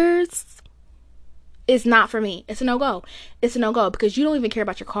stickers, it's not for me. It's a no-go. It's a no-go because you don't even care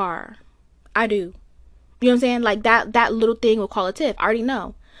about your car. I do. You know what I'm saying? Like that little thing will call a tip. I already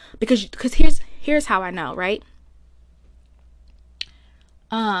know. Because here's how I know, right?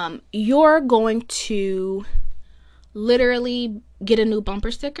 You're going to literally get a new bumper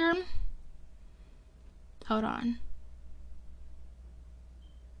sticker. Hold on.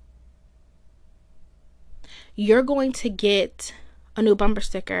 You're going to get a new bumper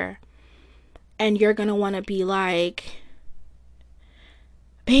sticker and you're going to want to be like,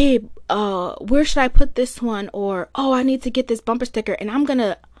 babe, where should I put this one? Or, oh, I need to get this bumper sticker. And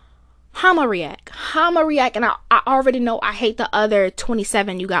how I'ma react? And I already know I hate the other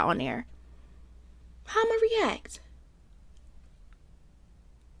 27 you got on there. How I'ma react?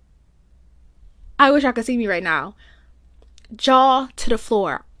 I wish I could see me right now. Jaw to the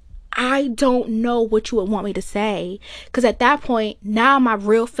floor. I don't know what you would want me to say. Because at that point, now my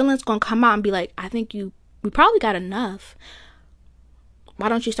real feelings going to come out and be like, I think we probably got enough. Why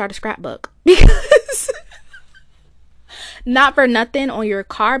don't you start a scrapbook? Because not for nothing on your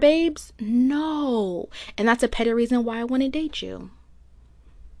car, babes. No. And that's a petty reason why I wouldn't date you.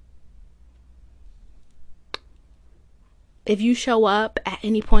 If you show up at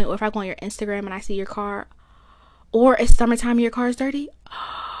any point, or if I go on your Instagram and I see your car, or it's summertime and your car is dirty,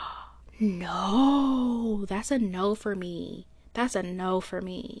 no, that's a no for me. That's a no for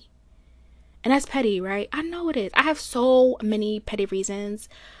me. And that's petty, right? I know it is. I have so many petty reasons.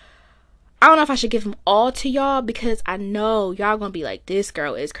 I don't know if I should give them all to y'all because I know y'all gonna be like, this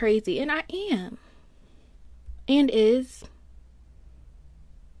girl is crazy. And I am. And is.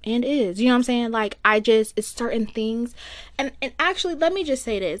 You know what I'm saying? Like, it's certain things. And actually, let me just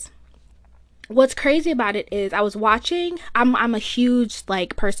say this. What's crazy about it is I was watching, I'm a huge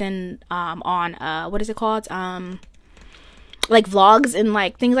like person on what is it called? Like vlogs and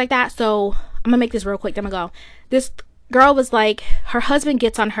like things like that. So I'm gonna make this real quick, then I'm gonna go. This girl was like, her husband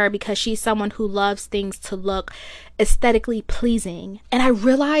gets on her because she's someone who loves things to look aesthetically pleasing. And I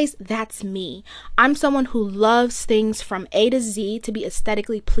realized that's me. I'm someone who loves things from A to Z to be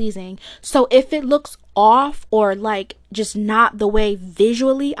aesthetically pleasing. So if it looks off or like just not the way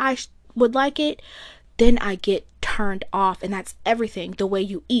visually I would like it, then I get turned off. And that's everything. The way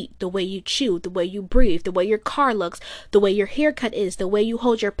you eat, the way you chew, the way you breathe, the way your car looks, the way your haircut is, the way you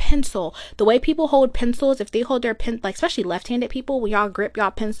hold your pencil, the way people hold pencils. If they hold their pen, like especially left-handed people, when y'all grip y'all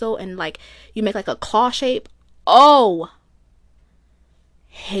pencil and like you make like a claw shape, oh,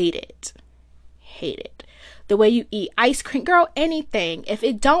 hate it. The way you eat ice cream, girl, anything, if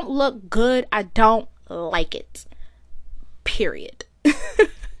it don't look good, I don't like it, period.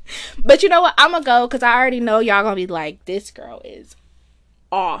 But you know what? I'm gonna go because I already know y'all gonna be like, this girl is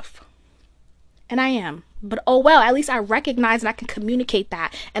off. And I am. But oh well, at least I recognize and I can communicate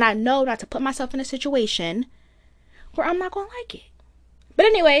that. And I know not to put myself in a situation where I'm not gonna like it. But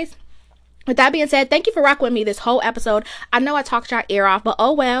anyways, with that being said, thank you for rocking with me this whole episode. I know I talked your ear off, but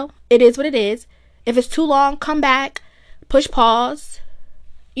oh well, it is what it is. If it's too long, come back, push pause.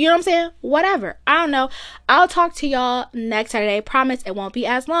 You know what I'm saying? Whatever. I don't know. I'll talk to y'all next Saturday. Promise it won't be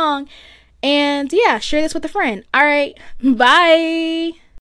as long. And yeah, share this with a friend. All right. Bye.